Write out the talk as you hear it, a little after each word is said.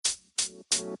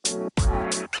Alright,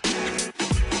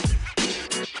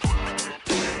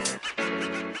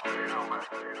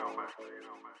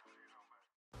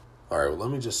 well,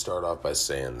 let me just start off by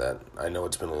saying that I know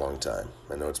it's been a long time.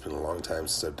 I know it's been a long time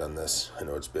since I've done this. I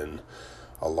know it's been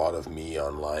a lot of me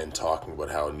online talking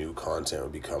about how new content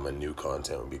would be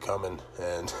coming,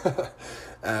 and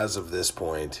as of this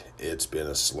point, it's been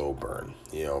a slow burn.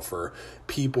 You know, for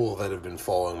people that have been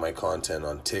following my content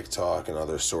on TikTok and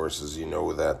other sources, you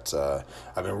know that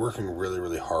I've been working really,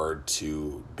 really hard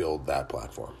to build that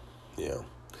platform, you know.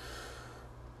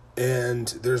 And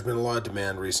there's been a lot of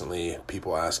demand recently,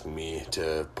 people asking me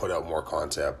to put out more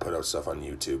content, put out stuff on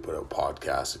YouTube, put out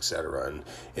podcasts, etc. And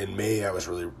in May,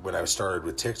 when I started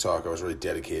with TikTok, I was really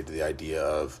dedicated to the idea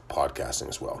of podcasting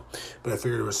as well. But I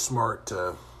figured it was smart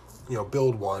to,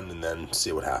 build one and then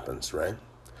see what happens, right?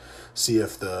 See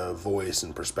if the voice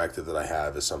and perspective that I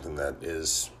have is something that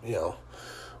is,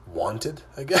 wanted,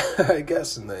 I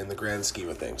guess, in the grand scheme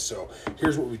of things. So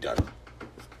here's what we've done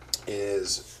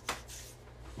is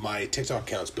my TikTok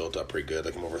account's built up pretty good.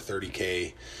 Like, I'm over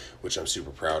 30K, which I'm super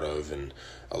proud of. And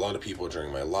a lot of people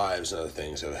during my lives and other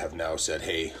things have now said,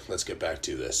 hey, let's get back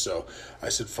to this. So I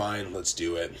said, fine, let's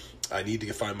do it. I need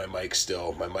to find my mic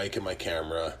still, my mic and my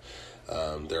camera.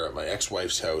 They're at my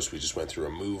ex-wife's house. We just went through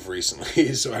a move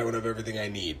recently, so I don't have everything I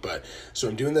need. So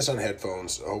I'm doing this on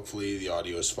headphones. Hopefully the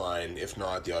audio is fine. If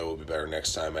not, the audio will be better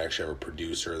next time. I actually have a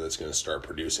producer that's going to start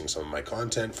producing some of my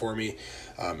content for me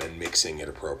and mixing it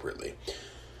appropriately.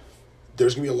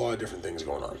 There's going to be a lot of different things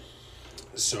going on.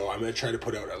 So I'm going to try to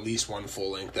put out at least one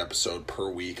full-length episode per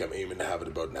week. I'm aiming to have it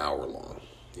about an hour long,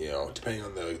 depending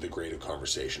on the grade of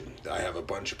conversation. I have a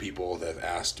bunch of people that have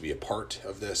asked to be a part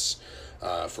of this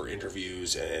for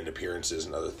interviews and appearances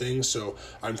and other things. So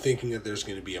I'm thinking that there's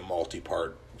going to be a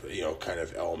multi-part, kind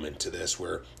of element to this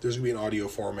where there's going to be an audio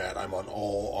format. I'm on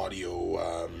all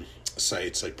audio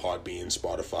sites like Podbean,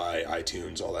 Spotify,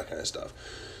 iTunes, all that kind of stuff.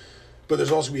 But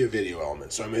there's also going to be a video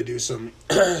element. So I'm going to do some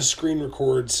screen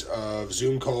records of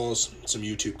Zoom calls, some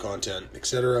YouTube content,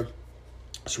 etc.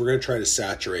 So we're going to try to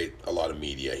saturate a lot of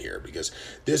media here because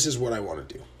this is what I want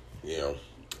to do,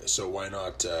 So why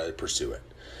not pursue it?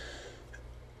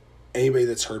 Anybody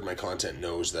that's heard my content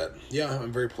knows that,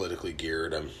 I'm very politically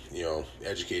geared. I'm,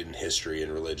 educated in history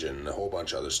and religion and a whole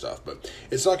bunch of other stuff. But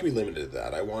it's not going to be limited to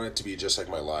that. I want it to be just like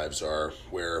my lives are,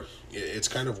 where it's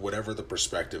kind of whatever the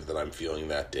perspective that I'm feeling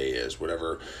that day is,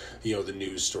 whatever, the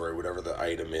news story, whatever the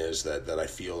item is that I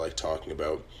feel like talking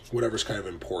about, whatever's kind of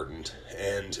important.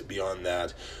 And beyond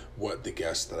that, what the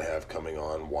guest that I have coming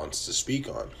on wants to speak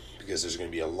on. Because there's going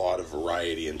to be a lot of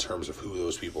variety in terms of who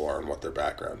those people are and what their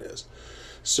background is.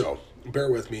 So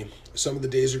bear with me. Some of the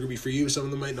days are going to be for you. Some of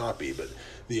them might not be, but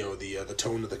the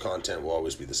tone of the content will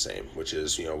always be the same, which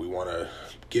is, we want to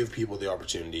give people the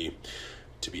opportunity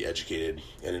to be educated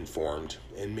and informed,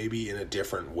 and maybe in a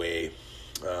different way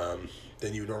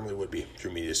than you normally would be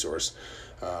through media source.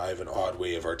 I have an odd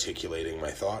way of articulating my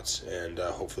thoughts, and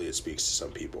hopefully it speaks to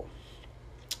some people.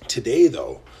 Today,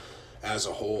 though, as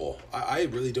a whole, I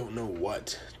really don't know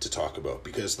what to talk about,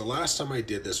 because the last time I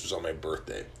did this was on my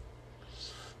birthday,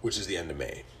 which is the end of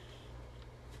May.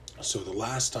 So the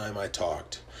last time I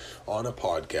talked on a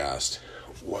podcast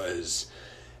was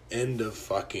end of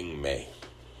fucking May.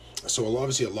 So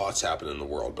obviously a lot's happened in the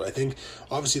world, but I think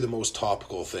obviously the most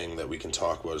topical thing that we can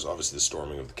talk about is obviously the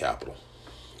storming of the Capitol.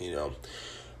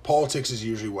 Politics is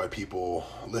usually why people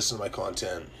listen to my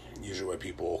content, usually why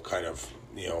people kind of,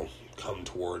 come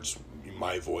towards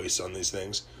my voice on these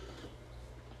things.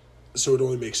 So it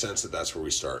only makes sense that that's where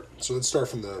we start. So let's start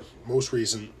from the most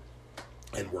recent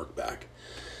and work back.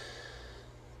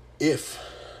 If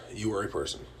you are a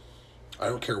person, I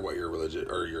don't care what your religion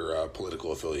or your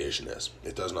political affiliation is.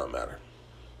 It does not matter.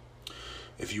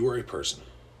 If you are a person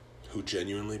who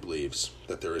genuinely believes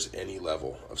that there is any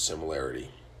level of similarity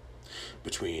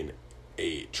between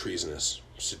a treasonous,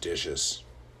 seditious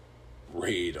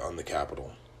raid on the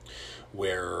Capitol,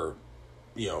 where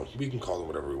we can call them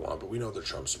whatever we want, but we know they're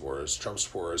Trump supporters. Trump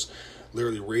supporters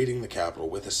literally raiding the Capitol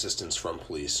with assistance from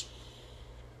police,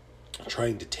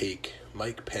 trying to take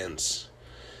Mike Pence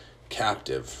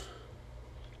captive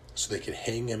so they could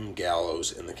hang him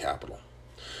gallows in the Capitol,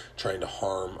 trying to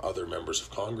harm other members of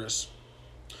Congress.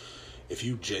 If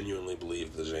you genuinely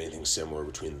believe there's anything similar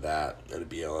between that and a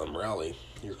BLM rally,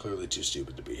 you're clearly too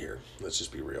stupid to be here. Let's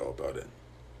just be real about it.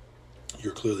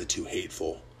 You're clearly too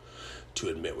hateful to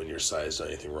admit when your side has done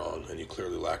anything wrong, and you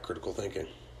clearly lack critical thinking.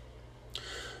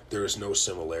 There is no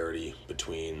similarity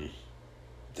between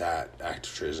that act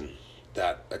of treason,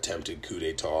 that attempted coup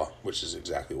d'etat, which is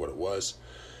exactly what it was,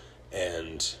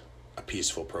 and a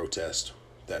peaceful protest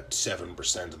that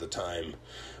 7% of the time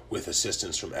with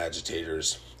assistance from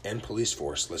agitators and police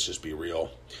force, let's just be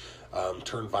real,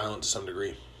 turned violent to some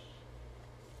degree.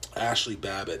 Ashley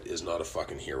Babbitt is not a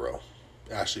fucking hero.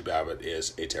 Ashley Babbitt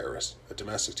is a terrorist, a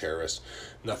domestic terrorist,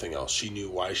 nothing else. She knew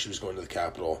why she was going to the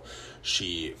Capitol.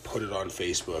 She put it on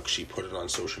Facebook. She put it on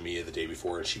social media the day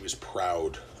before, and she was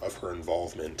proud of her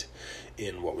involvement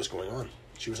in what was going on.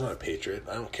 She was not a patriot.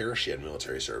 I don't care if she had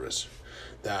military service.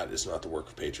 That is not the work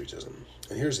of patriotism.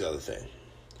 And here's the other thing.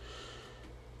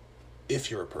 If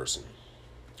you're a person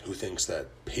who thinks that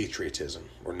patriotism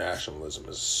or nationalism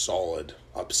is a solid,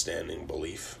 upstanding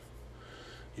belief,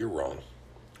 you're wrong.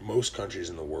 Most countries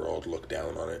in the world look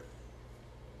down on it.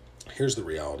 Here's the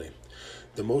reality.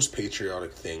 The most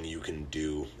patriotic thing you can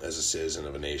do as a citizen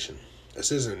of a nation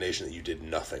that you did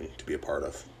nothing to be a part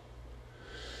of,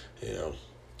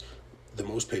 the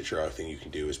most patriotic thing you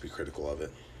can do is be critical of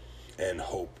it and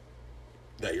hope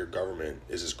that your government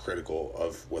is as critical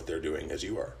of what they're doing as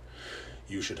you are.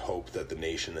 You should hope that the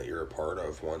nation that you're a part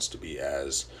of wants to be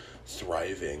as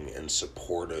thriving and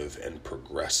supportive and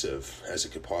progressive as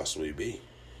it could possibly be.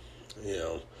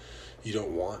 You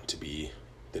don't want to be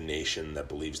the nation that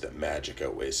believes that magic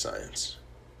outweighs science.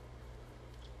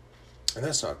 And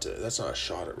that's not a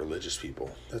shot at religious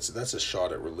people. That's a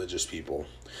shot at religious people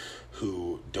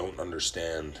who don't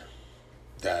understand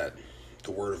that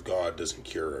the Word of God doesn't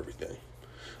cure everything.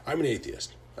 I'm an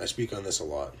atheist. I speak on this a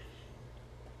lot.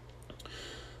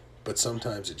 But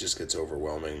sometimes it just gets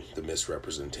overwhelming, the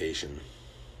misrepresentation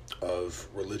of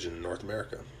religion in North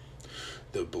America.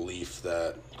 The belief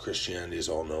that Christianity is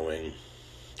all-knowing,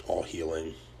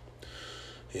 all-healing,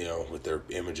 with their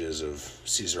images of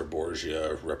Caesar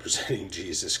Borgia representing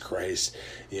Jesus Christ,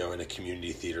 in a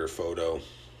community theater photo.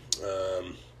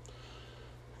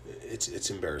 It's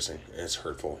embarrassing, and it's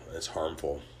hurtful, and it's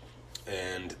harmful.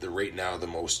 And right now, the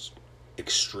most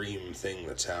extreme thing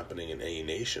that's happening in any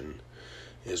nation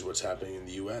is what's happening in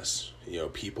the U.S.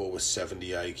 People with 70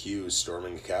 IQs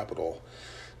storming the Capitol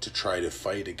to try to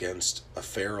fight against a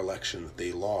fair election that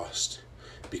they lost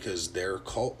because their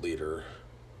cult leader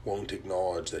won't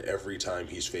acknowledge that every time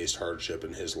he's faced hardship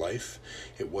in his life,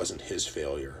 it wasn't his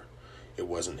failure. It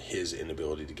wasn't his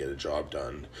inability to get a job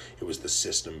done. It was the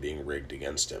system being rigged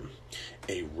against him.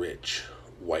 A rich,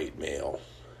 white male,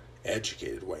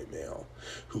 educated white male,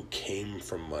 who came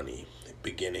from money,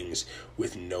 beginnings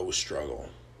with no struggle,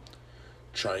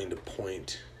 trying to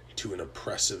point to an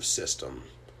oppressive system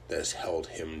that has held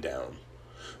him down,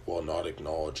 while not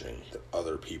acknowledging that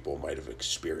other people might have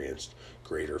experienced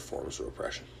greater forms of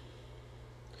oppression.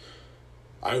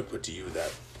 I would put to you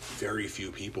that very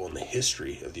few people in the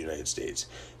history of the United States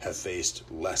have faced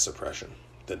less oppression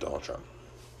than Donald Trump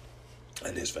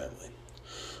and his family.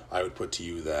 I would put to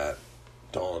you that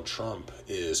Donald Trump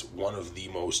is one of the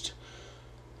most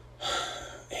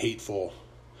hateful,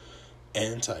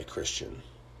 anti-Christian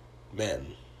men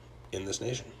in this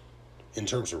nation, in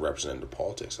terms of representative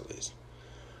politics at least.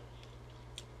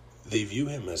 They view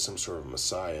him as some sort of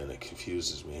messiah, and it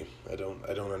confuses me. I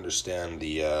don't understand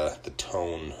the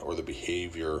tone or the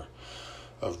behavior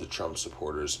of the Trump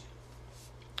supporters.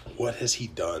 What has he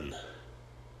done?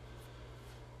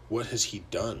 What has he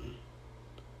done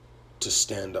to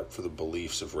stand up for the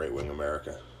beliefs of right-wing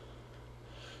America?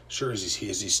 Sure, has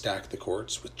he stacked the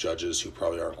courts with judges who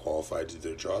probably aren't qualified to do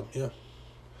their job? Yeah,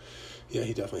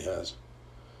 he definitely has.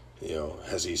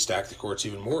 Has he stacked the courts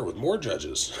even more with more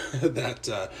judges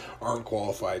that aren't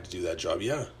qualified to do that job?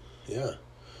 Yeah.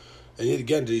 And yet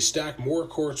again, did he stack more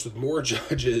courts with more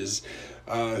judges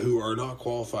who are not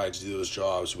qualified to do those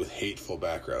jobs with hateful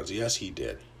backgrounds? Yes, he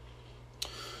did.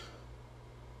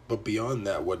 But beyond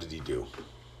that, what did he do?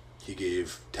 He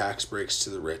gave tax breaks to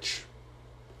the rich.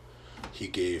 He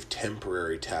gave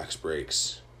temporary tax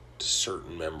breaks to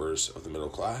certain members of the middle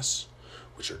class,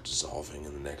 which are dissolving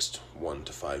in the next 1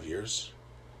 to 5 years.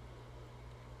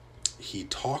 He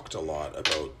talked a lot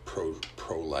about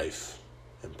pro-life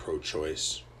and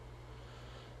pro-choice.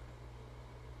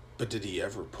 But did he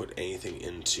ever put anything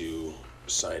into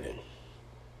signing?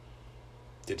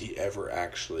 Did he ever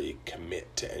actually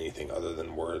commit to anything other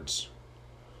than words?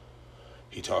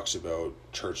 He talks about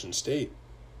church and state.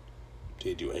 Did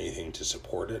he do anything to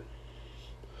support it?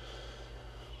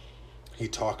 He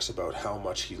talks about how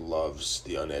much he loves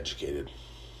the uneducated,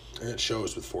 and it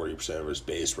shows with 40% of his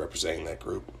base representing that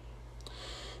group.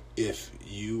 If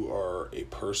you are a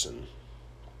person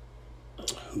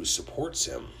who supports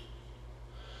him,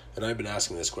 and I've been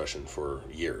asking this question for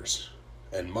years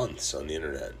and months on the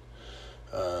internet,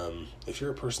 if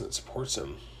you're a person that supports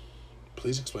him,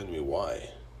 please explain to me why.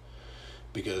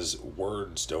 Because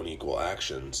words don't equal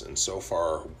actions, and so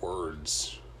far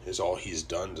words is all he's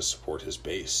done to support his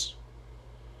base.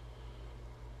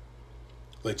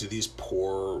 Like, do these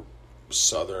poor,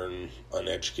 southern,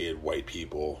 uneducated white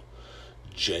people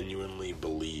genuinely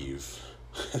believe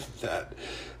that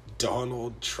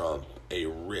Donald Trump, a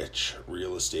rich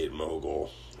real estate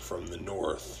mogul from the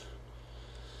north,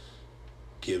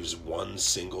 gives one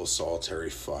single solitary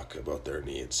fuck about their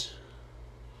needs?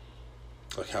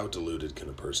 Like, how deluded can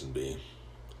a person be?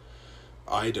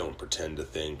 I don't pretend to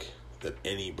think that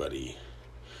anybody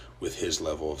with his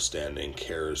level of standing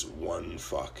cares one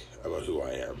fuck about who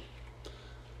I am.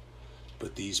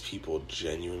 But these people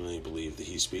genuinely believe that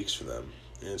he speaks for them.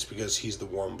 And it's because he's the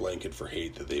warm blanket for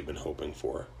hate that they've been hoping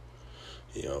for.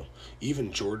 You know,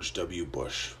 even George W.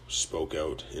 Bush spoke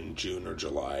out in June or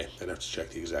July. I'd have to check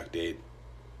the exact date.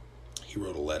 He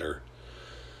wrote a letter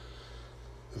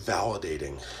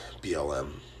validating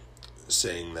BLM,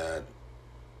 saying that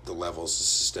the levels of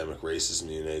systemic racism in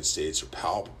the United States are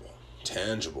palpable,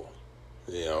 tangible,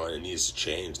 you know, and it needs to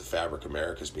change. The fabric of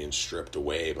America is being stripped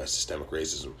away by systemic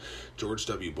racism. George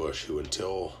W. Bush, who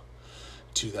until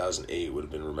 2008 would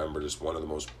have been remembered as one of the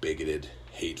most bigoted,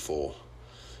 hateful,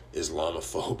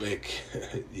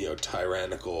 Islamophobic, you know,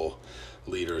 tyrannical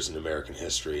leaders in American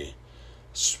history,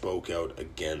 spoke out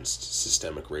against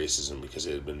systemic racism because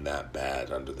it had been that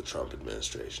bad under the Trump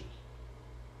administration.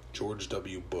 George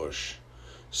W. Bush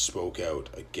spoke out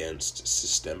against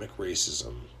systemic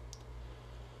racism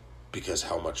because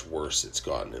how much worse it's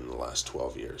gotten in the last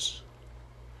 12 years.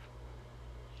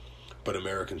 But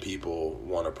American people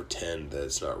want to pretend that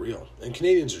it's not real. And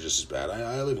Canadians are just as bad.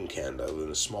 I live in Canada. I live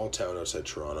in a small town outside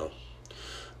Toronto.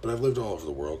 But I've lived all over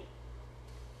the world.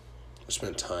 I've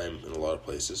spent time in a lot of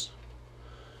places.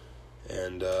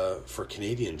 And for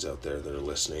Canadians out there that are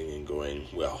listening and going,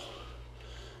 well,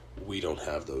 we don't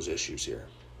have those issues here.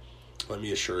 Let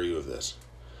me assure you of this.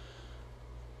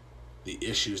 The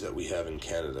issues that we have in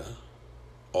Canada,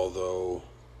 although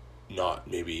not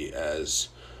maybe as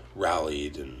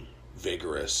rallied and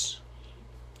vigorous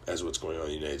as what's going on in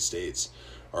the United States,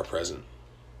 are present.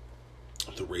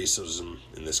 The racism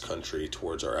in this country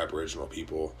towards our Aboriginal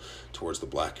people, towards the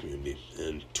Black community,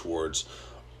 and towards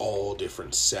all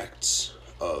different sects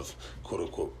of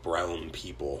quote-unquote brown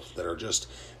people that are just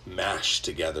mashed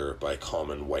together by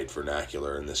common white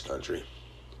vernacular in this country,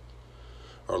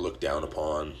 are looked down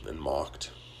upon and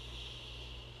mocked.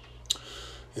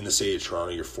 In the city of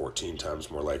Toronto, you're 14 times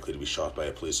more likely to be shot by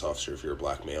a police officer if you're a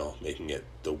black male, making it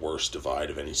the worst divide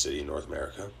of any city in North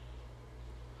America.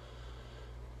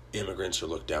 Immigrants are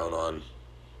looked down on.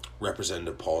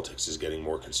 Representative politics is getting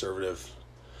more conservative.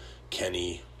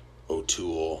 Kenny,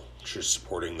 O'Toole, just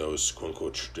supporting those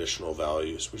quote-unquote traditional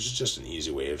values, which is just an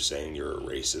easy way of saying you're a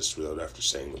racist without after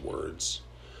saying the words,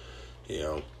 you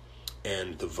know.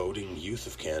 And the voting youth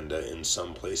of Canada in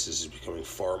some places is becoming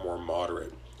far more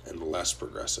moderate and less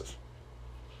progressive.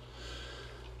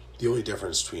 The only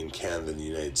difference between Canada and the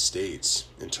United States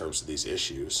in terms of these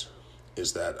issues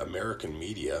is that American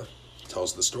media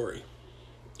tells the story.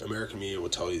 American media will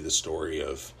tell you the story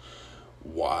of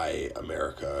why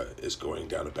America is going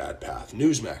down a bad path.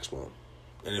 Newsmax won't.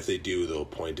 And if they do, they'll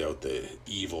point out the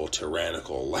evil,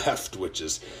 tyrannical left, which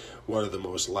is one of the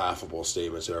most laughable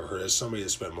statements I've ever heard. As somebody that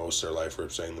spent most of their life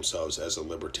representing themselves as a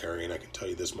libertarian, I can tell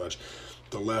you this much.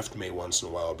 The left may once in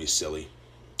a while be silly.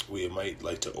 We might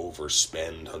like to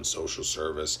overspend on social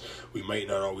service. We might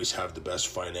not always have the best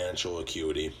financial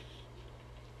acuity.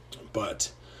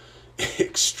 But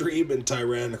extreme and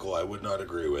tyrannical, I would not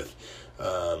agree with.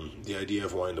 The idea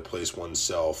of wanting to place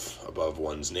oneself above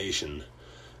one's nation,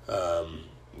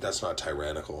 that's not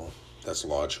tyrannical. That's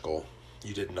logical.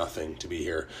 You did nothing to be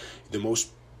here.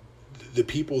 The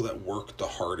people that worked the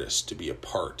hardest to be a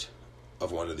part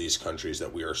of one of these countries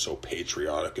that we are so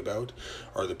patriotic about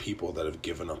are the people that have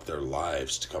given up their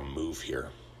lives to come move here.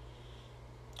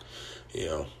 You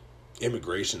know,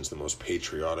 immigration is the most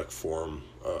patriotic form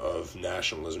of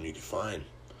nationalism you could find.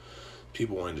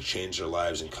 People wanting to change their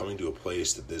lives and coming to a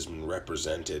place that has been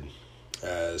represented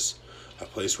as a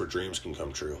place where dreams can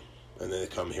come true. And then they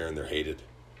come here and they're hated.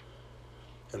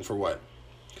 And for what?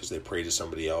 Because they pray to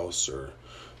somebody else or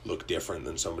look different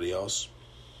than somebody else.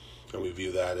 And we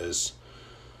view that as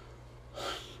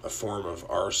a form of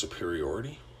our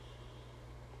superiority.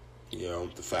 You know,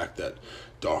 the fact that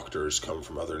doctors come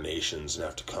from other nations and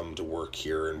have to come to work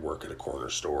here and work at a corner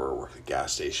store or work at a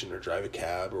gas station or drive a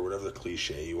cab or whatever the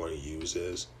cliche you want to use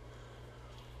is.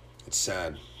 It's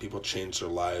sad. People change their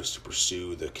lives to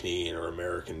pursue the Canadian or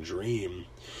American dream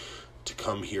to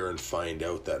come here and find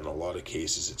out that in a lot of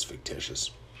cases it's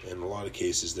fictitious. In a lot of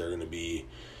cases they're going to be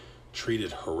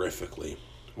treated horrifically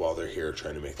while they're here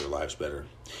trying to make their lives better.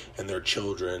 And their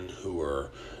children who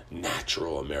are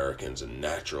natural Americans and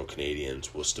natural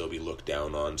Canadians will still be looked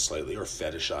down on slightly or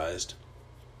fetishized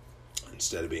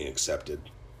instead of being accepted.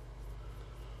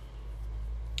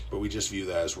 But we just view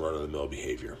that as run-of-the-mill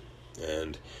behavior.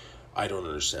 And I don't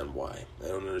understand why. I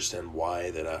don't understand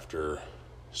why that after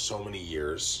so many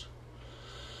years,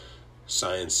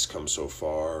 science comes so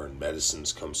far and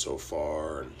medicine's come so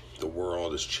far and the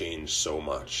world has changed so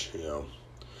much,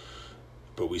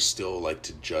 but we still like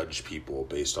to judge people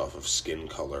based off of skin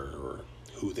color or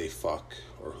who they fuck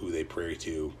or who they pray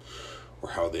to or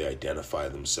how they identify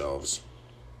themselves.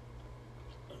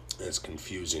 And it's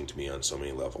confusing to me on so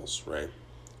many levels, right?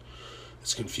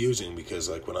 It's confusing because,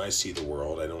 like, when I see the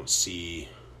world, I don't see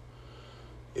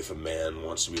if a man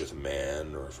wants to be with a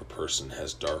man, or if a person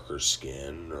has darker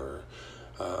skin, or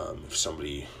if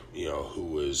somebody, who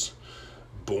was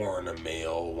born a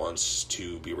male wants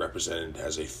to be represented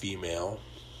as a female.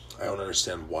 I don't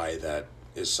understand why that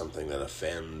is something that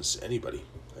offends anybody.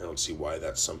 I don't see why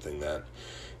that's something that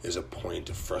is a point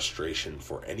of frustration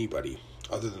for anybody,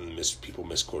 other than people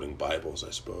misquoting Bibles,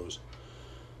 I suppose.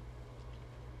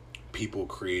 People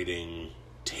creating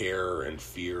terror and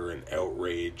fear and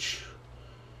outrage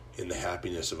in the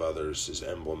happiness of others is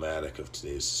emblematic of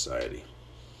today's society.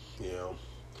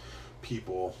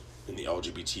 People in the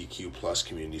LGBTQ plus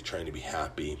community trying to be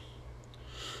happy.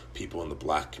 People in the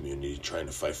black community trying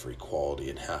to fight for equality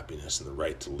and happiness and the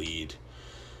right to lead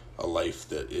a life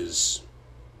that is,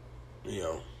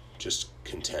 just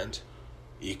content,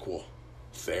 equal,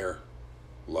 fair,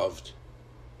 loved,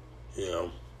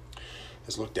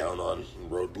 is looked down on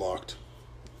and roadblocked.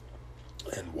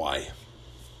 And why?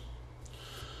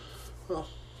 Well,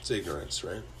 it's ignorance,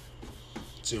 right?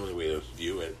 It's the only way to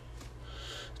view it.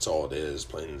 It's all it is,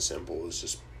 plain and simple. It's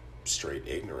just straight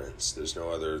ignorance. There's no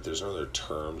other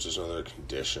terms, there's no other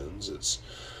conditions. It's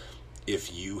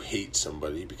if you hate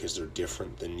somebody because they're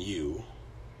different than you,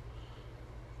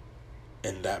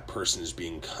 and that person is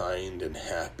being kind and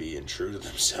happy and true to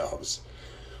themselves,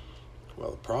 well,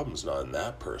 the problem's not in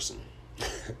that person.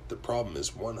 The problem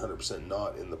is 100%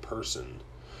 not in the person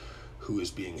who is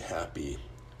being happy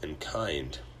and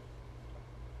kind.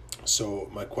 So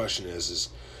my question is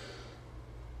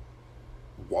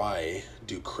why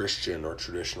do Christian or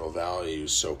traditional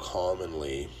values so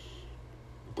commonly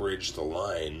bridge the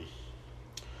line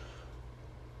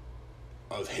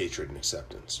of hatred and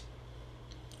acceptance,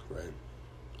 right?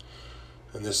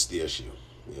 And this is the issue.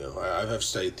 I've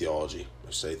studied theology.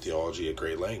 I've studied theology at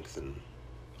great length, and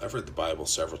I've read the Bible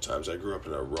several times. I grew up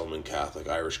in a Roman Catholic,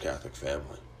 Irish Catholic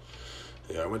family.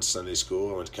 I went to Sunday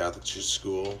school. I went to Catholic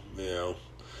school. I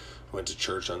went to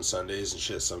church on Sundays and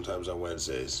shit, sometimes on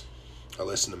Wednesdays. I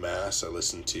listened to Mass. I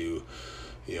listened to,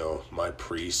 my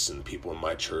priests and people in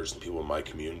my church and people in my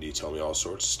community tell me all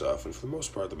sorts of stuff. And for the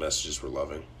most part, the messages were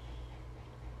loving.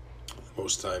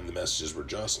 Most of the time, the messages were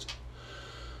just.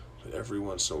 But every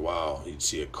once in a while, you'd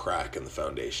see a crack in the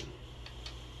foundation.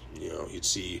 You'd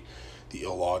see the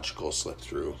illogical slip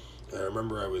through. And I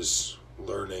remember I was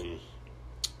learning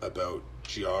about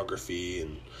geography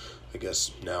and I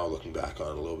guess now looking back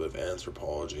on a little bit of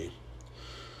anthropology.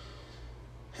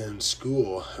 In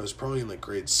school, I was probably in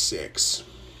grade 6,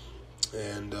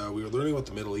 and we were learning about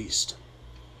the Middle East.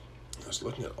 I was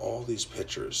looking at all these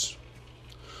pictures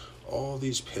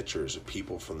of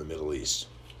people from the Middle East.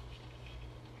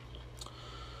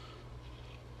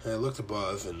 And I looked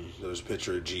above, and there was a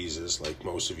picture of Jesus, like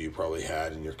most of you probably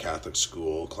had in your Catholic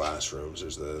school classrooms.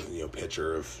 There's the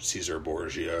picture of Caesar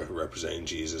Borgia representing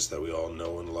Jesus that we all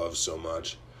know and love so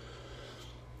much.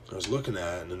 I was looking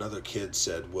at it, and another kid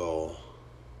said, "Well,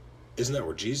 isn't that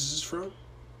where Jesus is from?"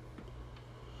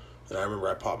 And I remember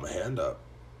I popped my hand up.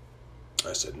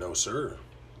 I said, "No, sir.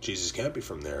 Jesus can't be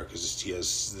from there because he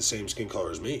has the same skin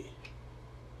color as me."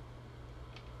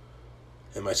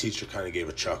 And my teacher kind of gave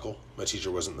a chuckle. My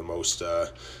teacher wasn't the most,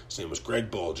 his name was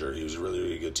Greg Bulger. He was a really,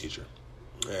 really good teacher.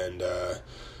 And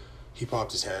he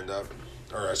popped his hand up,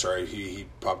 he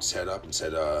popped his head up and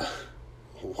said,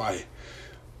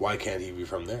 why can't he be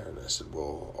from there? And I said,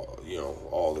 well,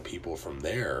 all the people from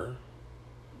there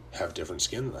have different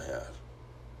skin than I have.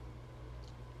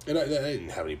 And I didn't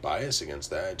have any bias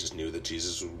against that. I just knew that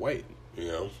Jesus was white,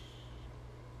 And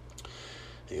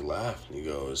he laughed and he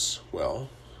goes, well,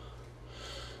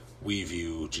 we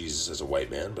view Jesus as a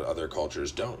white man, but other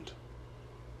cultures don't.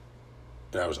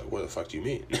 And I was like, what the fuck do you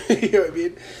mean? You know what I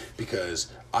mean?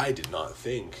 Because I did not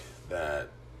think that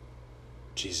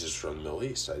Jesus was from the Middle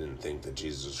East. I didn't think that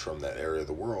Jesus was from that area of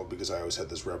the world because I always had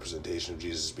this representation of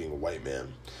Jesus being a white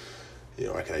man.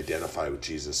 I could identify with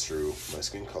Jesus through my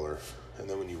skin color. And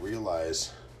then when you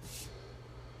realize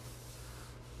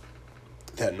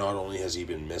that not only has he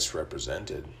been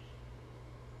misrepresented,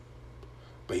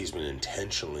 but he's been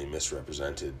intentionally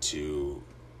misrepresented to,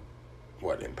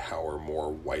 empower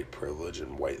more white privilege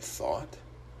and white thought.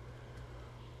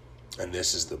 And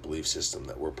this is the belief system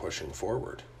that we're pushing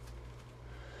forward,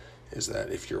 is that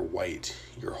if you're white,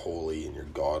 you're holy and you're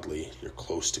godly, you're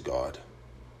close to God.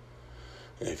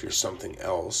 And if you're something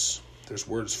else, there's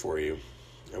words for you,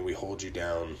 and we hold you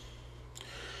down,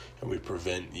 and we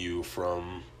prevent you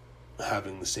from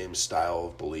having the same style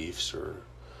of beliefs or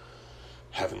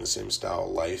having the same style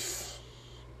of life.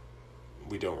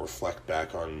 We don't reflect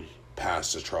back on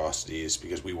past atrocities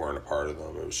because we weren't a part of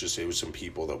them. It was some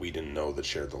people that we didn't know that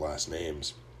shared the last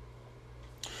names.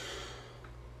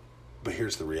 But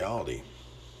here's the reality.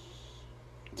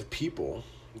 The people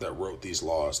that wrote these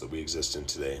laws that we exist in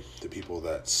today, the people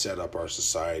that set up our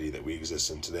society that we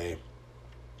exist in today,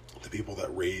 the people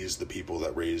that raised the people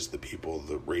that raised the people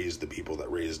that raised the people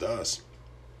that raised us,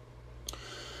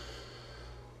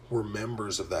 were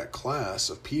members of that class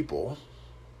of people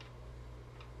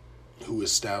who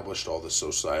established all the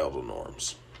societal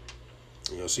norms.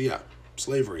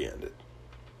 Slavery ended.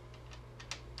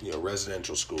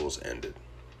 Residential schools ended.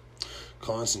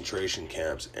 Concentration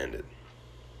camps ended.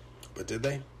 But did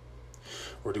they?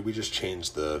 Or did we just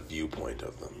change the viewpoint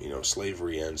of them?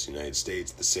 Slavery ends in the United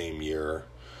States the same year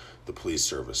the police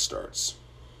service starts.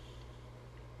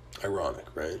 Ironic,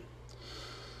 right?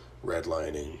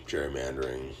 Redlining,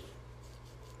 gerrymandering,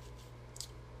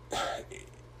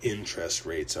 interest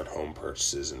rates on home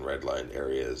purchases in redlined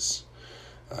areas.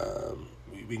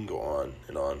 We can go on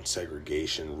and on.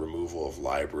 Segregation, removal of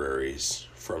libraries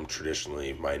from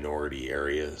traditionally minority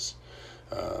areas,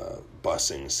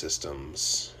 busing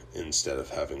systems instead of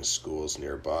having schools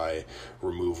nearby,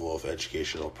 removal of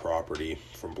educational property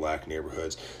from black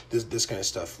neighborhoods. This kind of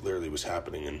stuff literally was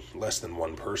happening in less than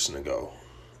one person ago,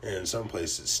 and in some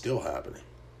places it's still happening.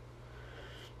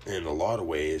 In a lot of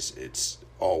ways, it's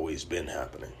always been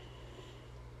happening.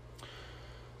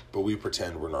 But we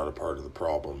pretend we're not a part of the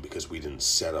problem because we didn't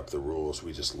set up the rules,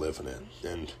 we just live in it.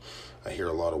 And I hear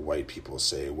a lot of white people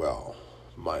say, well,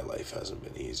 my life hasn't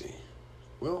been easy.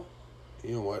 Well,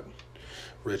 you know what,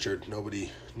 Richard, nobody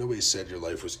said your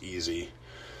life was easy.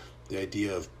 The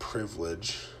idea of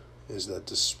privilege is that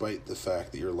despite the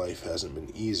fact that your life hasn't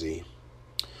been easy,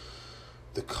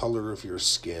 the color of your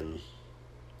skin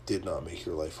did not make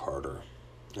your life harder.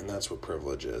 And that's what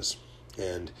privilege is.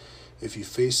 And if you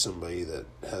face somebody that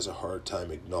has a hard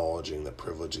time acknowledging that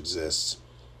privilege exists,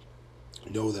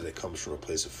 know that it comes from a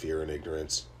place of fear and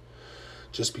ignorance.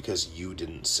 Just because you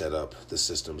didn't set up the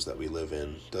systems that we live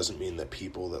in doesn't mean that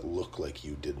people that look like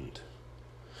you didn't.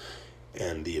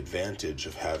 And the advantage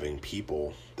of having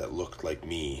people that looked like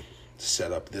me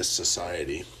set up this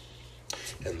society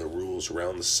and the rules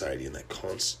around the society and that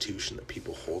constitution that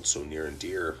people hold so near and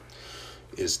dear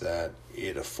is that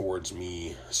it affords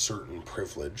me certain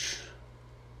privilege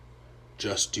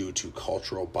just due to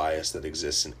cultural bias that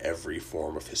exists in every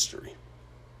form of history.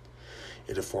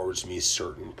 It affords me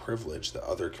certain privilege that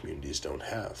other communities don't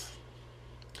have.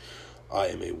 I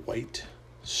am a white,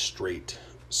 straight,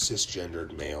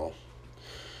 cisgendered male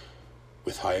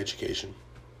with high education.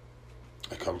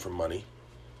 I come from money,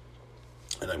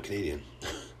 and I'm Canadian.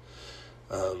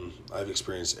 I've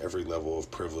experienced every level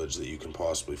of privilege that you can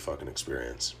possibly fucking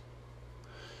experience.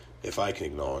 If I can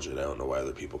acknowledge it, I don't know why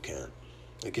other people can't.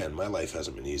 Again, my life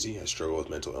hasn't been easy. I struggle with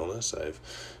mental illness. I've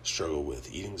struggled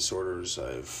with eating disorders.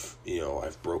 I've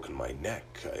broken my neck.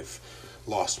 I've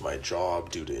lost my job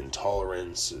due to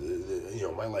intolerance.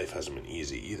 My life hasn't been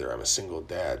easy either. I'm a single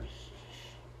dad.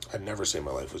 I'd never say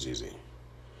my life was easy.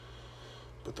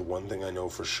 But the one thing I know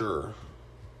for sure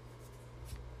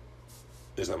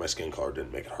is that my skin color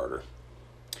didn't make it harder.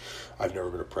 I've never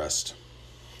been oppressed,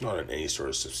 not on any sort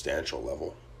of substantial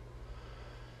level.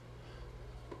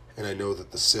 And I know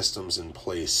that the systems in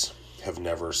place have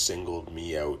never singled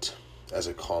me out as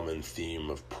a common theme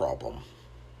of problem.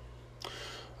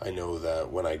 I know that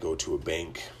when I go to a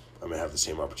bank, I'm going to have the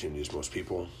same opportunity as most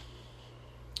people.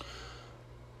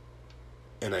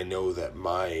 And I know that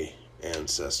my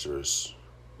ancestors,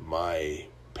 my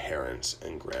parents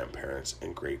and grandparents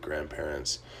and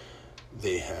great-grandparents,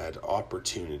 they had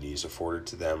opportunities afforded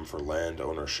to them for land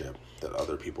ownership that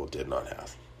other people did not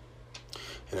have.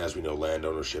 And as we know, land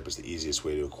ownership is the easiest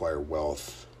way to acquire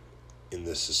wealth in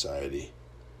this society.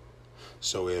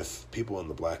 So if people in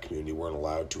the black community weren't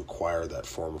allowed to acquire that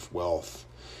form of wealth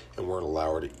and weren't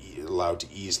allowed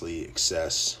to easily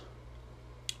access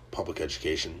public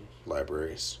education,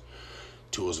 libraries,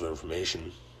 tools of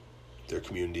information, their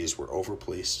communities were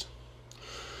overpoliced.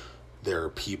 Their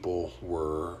people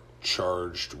were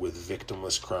charged with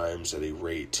victimless crimes at a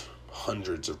rate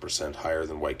hundreds of percent higher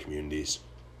than white communities.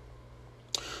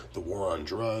 The war on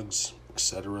drugs,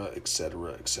 etc.,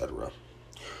 etc., etc.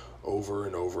 Over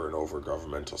and over and over,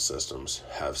 governmental systems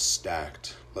have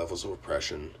stacked levels of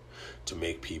oppression to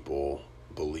make people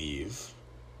believe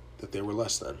that they were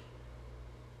less than.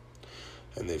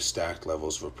 And they've stacked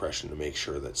levels of oppression to make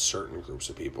sure that certain groups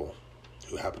of people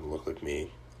who happen to look like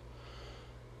me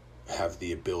have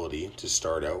the ability to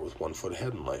start out with 1 foot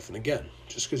ahead in life. And again,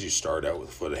 just because you start out with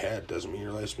a foot ahead doesn't mean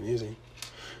your life's been easy.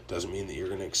 Doesn't mean that you're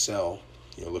going to excel.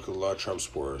 Look at a lot of Trump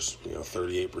supporters.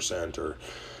 38% are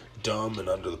dumb and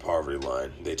under the poverty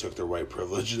line. They took their white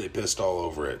privilege, they pissed all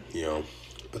over it,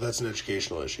 But that's an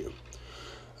educational issue.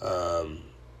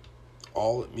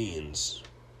 All it means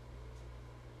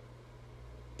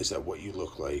is that what you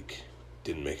look like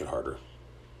didn't make it harder.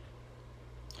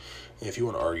 And if you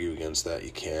want to argue against that, you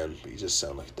can, but you just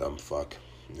sound like a dumb fuck.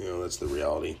 That's the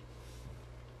reality.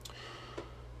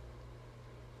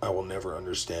 I will never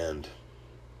understand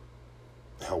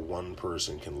how one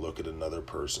person can look at another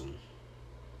person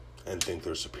and think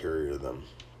they're superior to them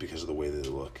because of the way they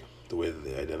look, the way that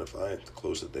they identify, the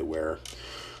clothes that they wear,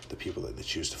 the people that they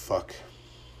choose to fuck,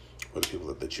 or the people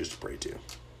that they choose to pray to.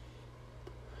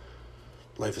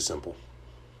 Life is simple.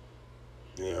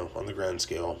 On the grand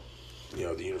scale,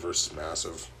 the universe is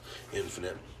massive,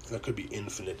 infinite. That could be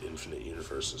infinite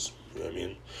universes. You know what I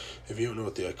mean? If you don't know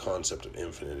what the concept of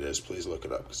infinite is, please look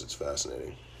it up because it's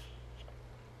fascinating.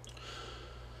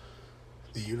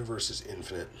 The universe is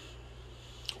infinite.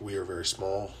 We are very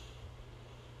small.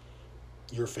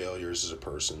 Your failures as a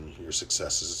person, your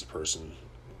successes as a person,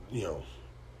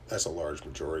 that's a large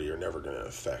majority, are never going to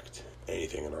affect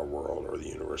anything in our world or the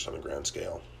universe on a grand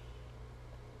scale.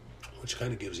 Which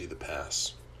kind of gives you the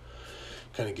pass.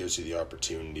 Kind of gives you the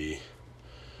opportunity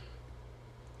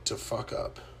to fuck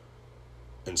up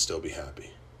and still be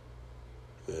happy.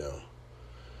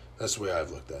 That's the way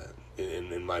I've looked at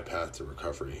it. In my path to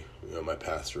recovery, my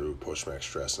path through post-traumatic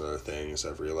stress and other things,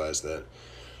 I've realized that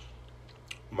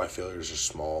my failures are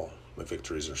small, my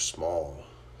victories are small.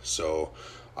 So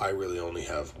I really only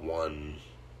have one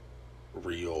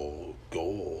real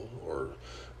goal or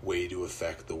way to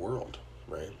affect the world,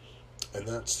 right? And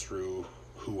that's through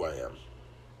who I am.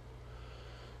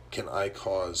 Can I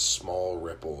cause small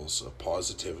ripples of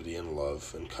positivity and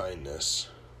love and kindness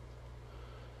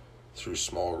through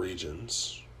small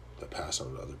regions that pass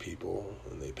on to other people,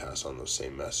 and they pass on those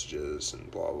same messages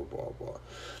and blah, blah, blah, blah.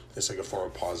 It's like a form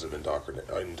of positive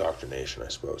indoctrination, I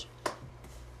suppose.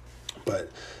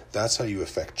 But that's how you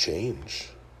affect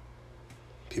change.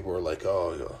 People are like,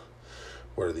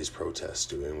 what are these protests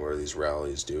doing? What are these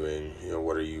rallies doing?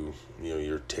 What are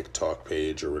your TikTok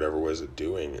page or whatever was it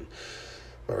doing? And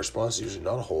my response is usually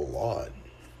not a whole lot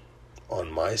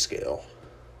on my scale,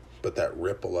 but that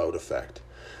ripple out effect,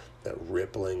 that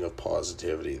rippling of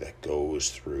positivity that goes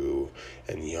through,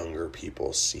 and younger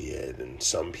people see it, and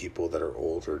some people that are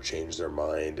older change their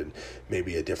mind, and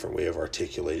maybe a different way of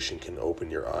articulation can open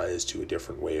your eyes to a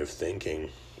different way of thinking.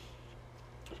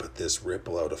 But this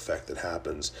ripple out effect that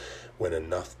happens when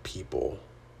enough people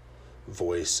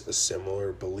voice a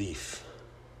similar belief,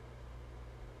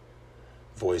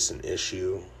 voice an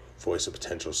issue, voice a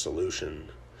potential solution,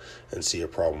 and see a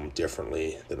problem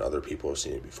differently than other people have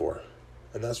seen it before.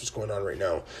 And that's what's going on right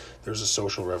now. There's a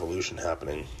social revolution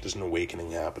happening. There's an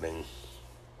awakening happening.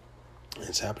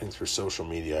 It's happening through social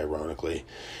media, ironically,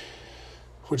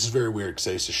 which is very weird because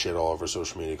I used to shit all over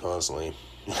social media constantly.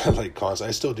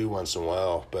 I still do once in a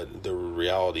while, but the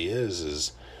reality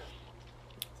is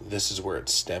this is where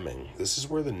it's stemming. This is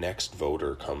where the next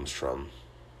voter comes from.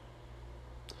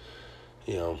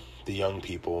 The young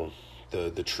people,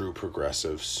 the true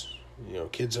progressives.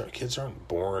 Kids aren't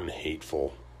born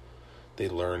hateful. They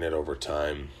learn it over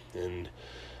time. And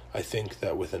I think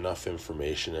that with enough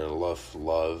information and enough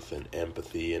love and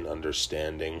empathy and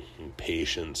understanding and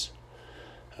patience,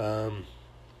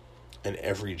 and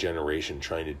every generation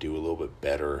trying to do a little bit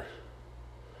better,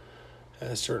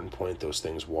 at a certain point those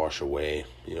things wash away.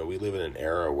 We live in an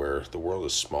era where the world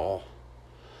is small.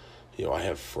 I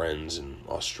have friends in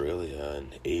Australia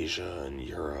and Asia and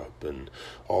Europe and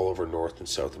all over North and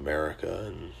South America,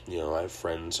 and I have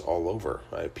friends all over.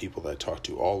 I have people that I talk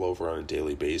to all over on a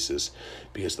daily basis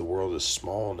because the world is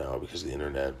small now because of the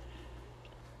internet.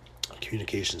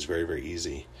 Communication is very, very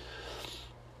easy.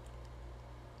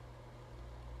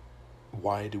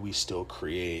 Why do we still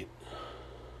create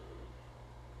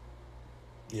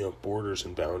borders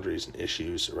and boundaries and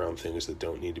issues around things that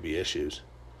don't need to be issues?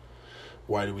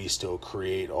 Why do we still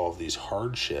create all of these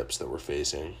hardships that we're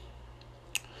facing?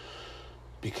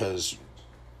 Because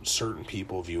certain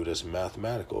people view it as a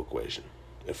mathematical equation.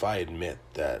 If I admit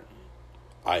that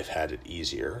I've had it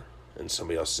easier and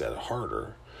somebody else has had it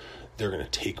harder, they're going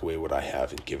to take away what I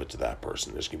have and give it to that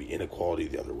person. There's going to be inequality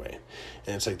the other way.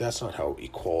 And it's like, that's not how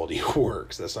equality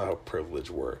works. That's not how privilege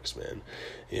works, man.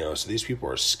 So these people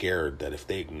are scared that if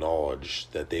they acknowledge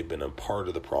that they've been a part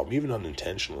of the problem, even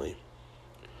unintentionally,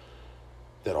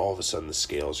 that all of a sudden the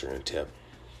scales are going to tip,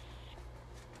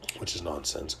 which is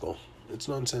nonsensical. It's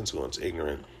nonsensical. It's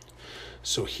ignorant.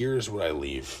 So here's what I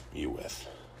leave you with.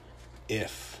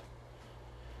 If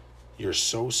you're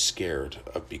so scared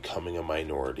of becoming a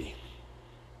minority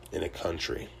in a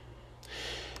country,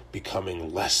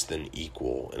 becoming less than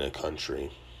equal in a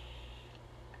country,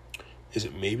 is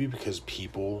it maybe because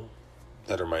people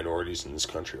that are minorities in this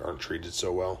country aren't treated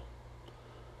so well?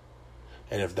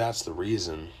 And if that's the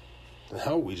reason, then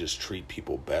how would we just treat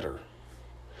people better?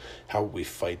 How would we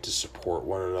fight to support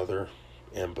one another,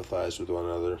 empathize with one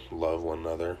another, love one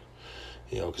another?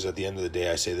 Because at the end of the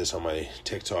day, I say this on my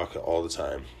TikTok all the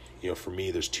time. For me,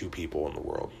 there's two people in the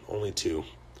world, only two.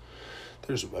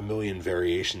 There's a million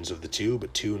variations of the two,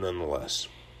 but two nonetheless.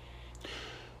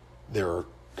 There are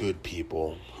good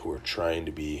people who are trying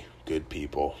to be good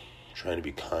people, trying to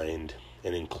be kind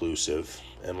and inclusive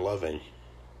and loving,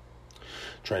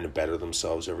 trying to better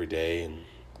themselves every day and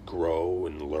grow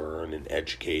and learn and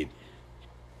educate,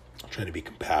 trying to be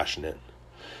compassionate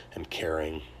and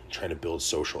caring, trying to build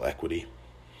social equity.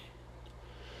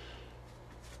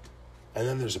 And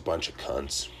then there's a bunch of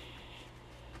cunts.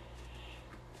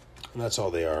 And that's all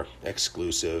they are.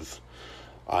 Exclusive.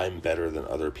 I'm better than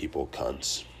other people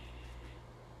cunts.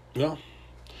 Well,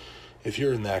 if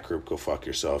you're in that group, go fuck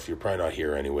yourself. You're probably not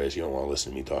here anyways. You don't want to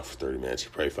listen to me talk for 30 minutes.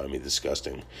 You probably find me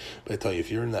disgusting. But I tell you,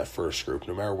 if you're in that first group,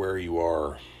 no matter where you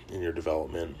are in your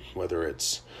development, whether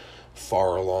it's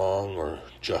far along or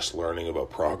just learning about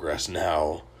progress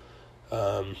now,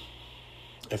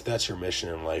 if that's your mission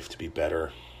in life, to be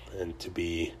better and to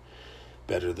be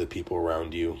better to the people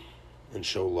around you and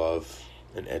show love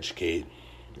and educate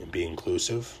and be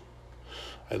inclusive,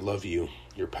 I love you.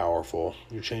 You're powerful.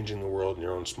 You're changing the world in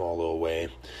your own small little way.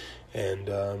 And,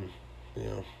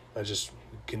 I just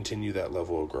continue that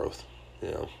level of growth.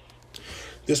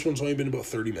 This one's only been about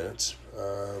 30 minutes.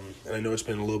 And I know it's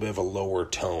been a little bit of a lower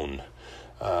tone.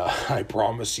 I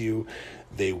promise you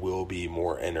they will be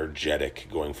more energetic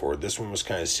going forward. This one was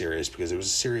kind of serious because it was a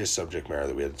serious subject matter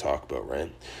that we had to talk about,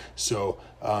 right? So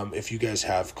if you guys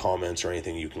have comments or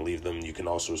anything, you can leave them. You can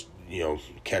also,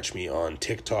 catch me on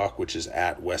TikTok, which is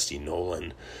at Westy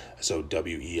Nolan. So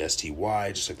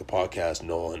Westy, just like the podcast,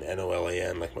 Nolan,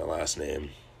 Nolan, like my last name.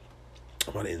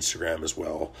 I'm on Instagram as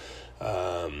well.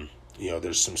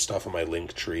 There's some stuff on my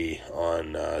link tree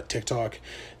on TikTok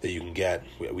that you can get.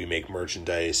 We make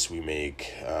merchandise. We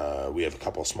have a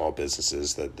couple of small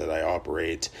businesses that I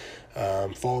operate.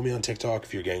 Follow me on TikTok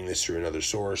if you're getting this through another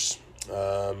source.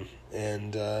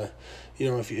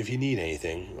 If you need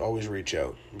anything, always reach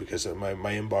out, because my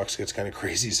inbox gets kind of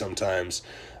crazy sometimes.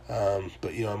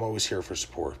 But I'm always here for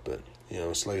support. But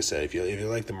so like I said, if you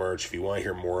like the merch, if you want to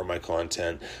hear more of my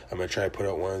content, I'm gonna try to put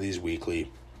out one of these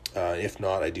weekly. If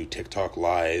not, I do TikTok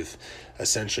live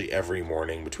essentially every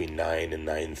morning between 9 and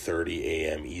 9:30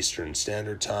 a.m. Eastern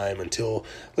Standard Time until,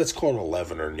 let's call it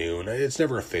 11 or noon. It's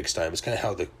never a fixed time. It's kind of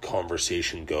how the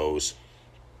conversation goes.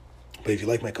 But if you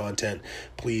like my content,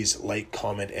 please like,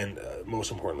 comment, and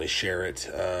most importantly, share it.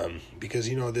 Because,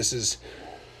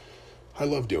 I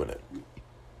love doing it.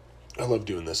 I love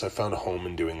doing this. I found a home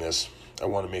in doing this. I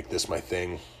want to make this my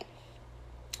thing.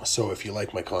 So if you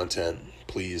like my content,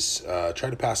 please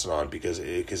try to pass it on, because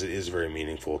it is very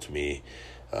meaningful to me,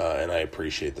 and I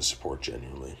appreciate the support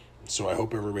genuinely. So I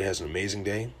hope everybody has an amazing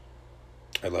day.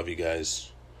 I love you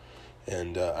guys.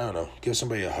 And I don't know, give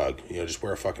somebody a hug. Just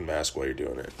wear a fucking mask while you're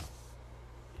doing it.